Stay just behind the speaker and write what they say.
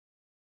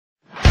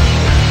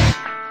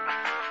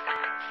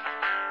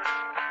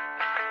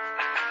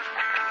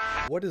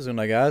What is going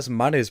on, guys?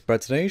 My name is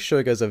Brett. Today I'm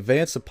showing you guys an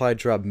advanced supply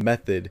drop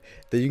method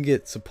that you can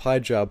get supply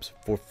drops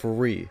for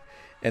free.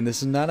 And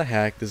this is not a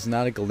hack, this is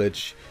not a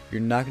glitch. You're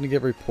not going to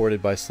get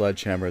reported by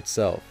Sledgehammer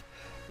itself.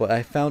 But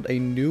I found a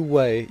new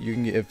way you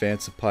can get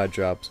advanced supply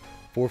drops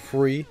for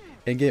free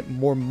and get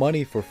more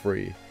money for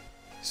free.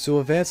 So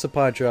advanced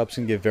supply drops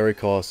can get very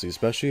costly,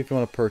 especially if you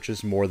want to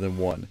purchase more than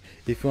one.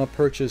 If you want to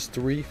purchase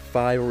 3,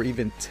 5, or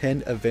even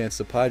 10 advanced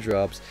supply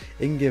drops,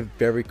 it can get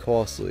very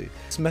costly.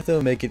 This method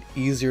will make it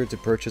easier to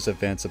purchase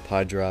advanced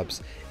supply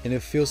drops, and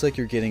it feels like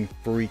you're getting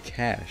free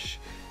cash.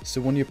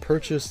 So when you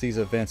purchase these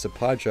advanced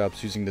supply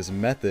drops using this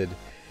method,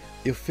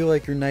 you'll feel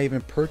like you're not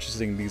even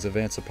purchasing these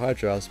advanced supply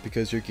drops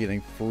because you're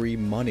getting free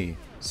money.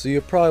 So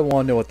you probably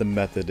want to know what the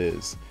method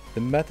is.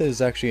 The method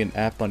is actually an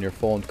app on your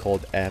phone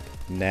called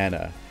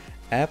Appnana.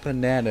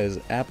 Appnana is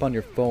an app on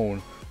your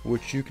phone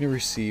which you can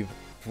receive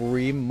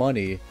free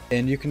money,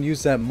 and you can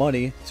use that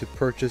money to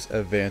purchase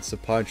advanced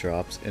supply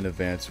drops in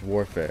Advanced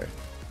Warfare.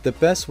 The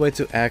best way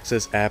to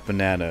access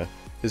Appnana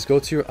is go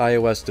to your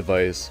iOS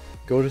device,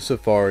 go to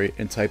Safari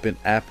and type in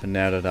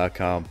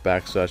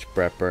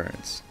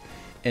appnana.com/BrettBurnz.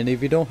 And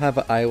if you don't have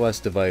an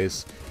iOS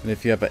device, and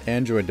if you have an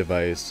Android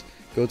device,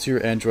 go to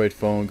your Android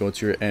phone, go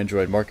to your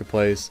Android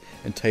marketplace,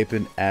 and type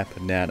in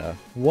Appnana.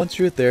 Once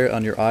you're there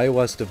on your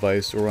iOS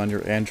device or on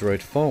your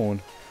Android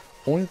phone,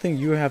 only thing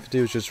you have to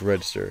do is just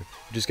register.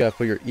 You just gotta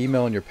put your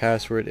email and your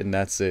password, and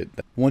that's it.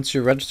 Once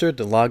you're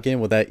registered, log in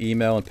with that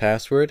email and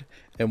password,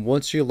 and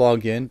once you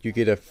log in, you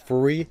get a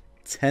free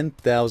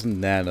 10,000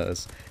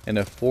 nanas and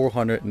a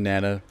 400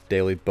 nana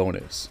daily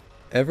bonus.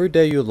 Every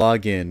day you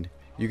log in,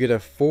 you get a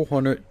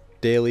 400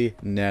 daily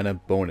nana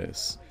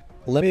bonus.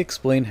 Let me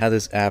explain how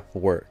this app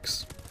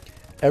works.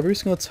 Every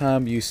single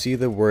time you see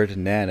the word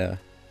nana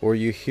or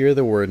you hear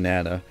the word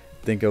nana,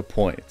 think of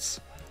points.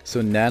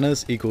 So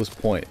nanas equals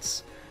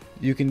points.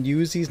 You can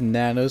use these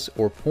nanas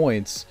or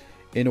points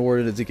in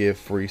order to get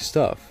free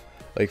stuff,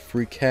 like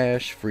free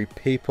cash, free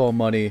PayPal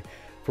money,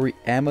 free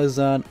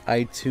Amazon,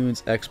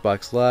 iTunes,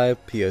 Xbox Live,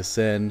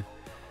 PSN,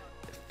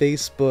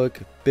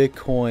 Facebook,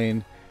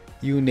 Bitcoin,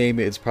 you name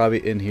it, it's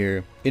probably in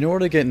here. In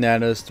order to get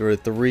nanas, there are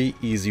 3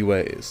 easy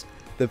ways.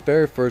 The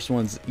very first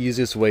one's the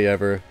easiest way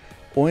ever.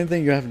 Only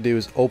thing you have to do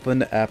is open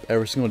the app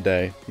every single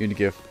day. You need to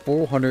get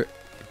 400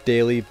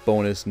 daily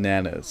bonus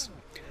nanas.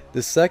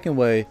 The second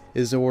way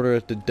is in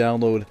order to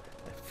download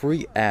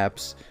free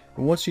apps.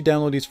 And once you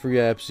download these free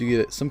apps, you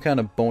get some kind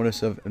of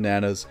bonus of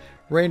nanas.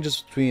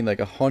 Ranges between like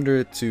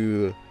 100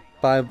 to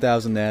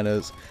 5,000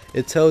 nanas.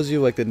 It tells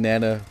you like the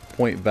nana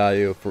point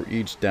value for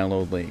each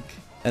download link.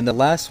 And the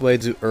last way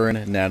to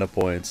earn nana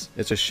points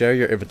is to share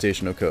your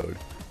invitational code.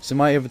 So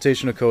my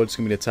invitational code is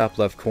going to be in the top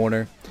left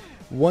corner.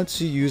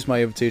 Once you use my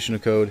invitational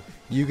code,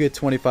 you get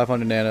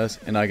 2,500 nanas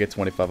and I get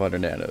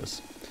 2,500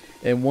 nanas.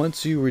 And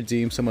once you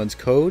redeem someone's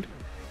code,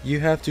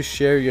 you have to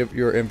share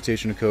your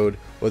invitational code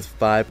with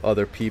 5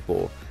 other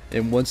people.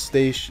 And once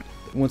they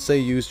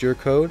use your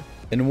code,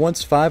 and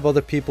once 5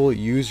 other people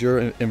use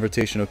your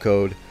invitational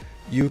code,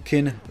 you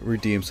can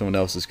redeem someone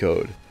else's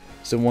code.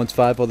 So once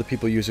 5 other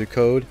people use your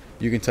code,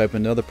 you can type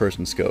another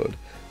person's code.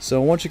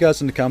 So I want you guys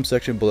in the comment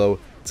section below,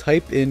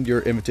 type in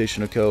your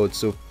invitational code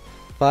so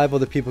 5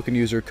 other people can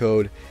use your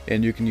code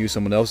and you can use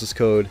someone else's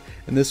code.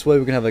 And this way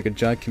we can have like a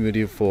giant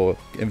community for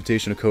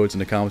invitational codes in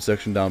the comment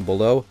section down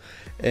below.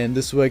 And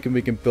this way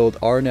we can build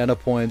our nana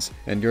points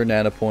and your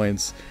nana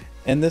points.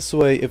 And this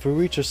way, if we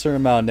reach a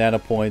certain amount of nana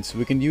points,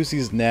 we can use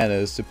these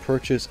nanas to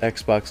purchase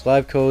Xbox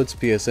Live codes,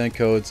 PSN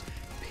codes,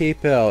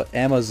 PayPal,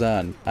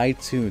 Amazon,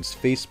 iTunes,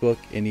 Facebook,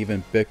 and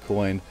even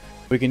Bitcoin.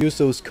 We can use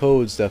those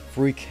codes, the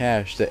free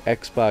cash, the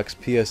Xbox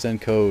PSN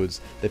codes,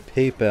 the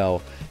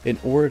PayPal, in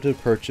order to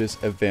purchase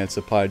advanced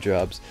supply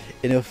drops.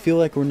 And it'll feel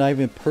like we're not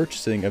even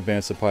purchasing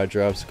advanced supply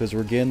drops because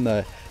we're getting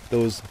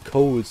those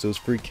codes, those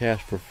free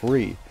cash for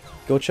free.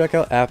 Go check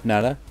out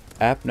Appnana,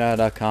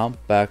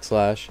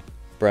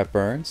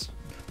 appnana.com/BrettBurnz,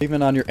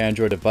 even on your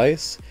Android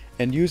device,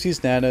 and use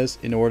these nanas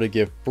in order to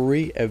get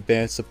free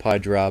advanced supply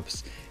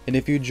drops. And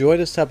if you enjoyed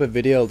this type of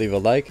video, leave a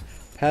like,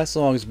 pass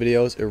along these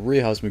videos, it really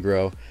helps me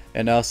grow.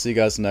 And I'll see you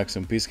guys in the next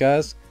one. Peace,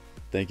 guys.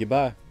 Thank you.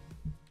 Bye.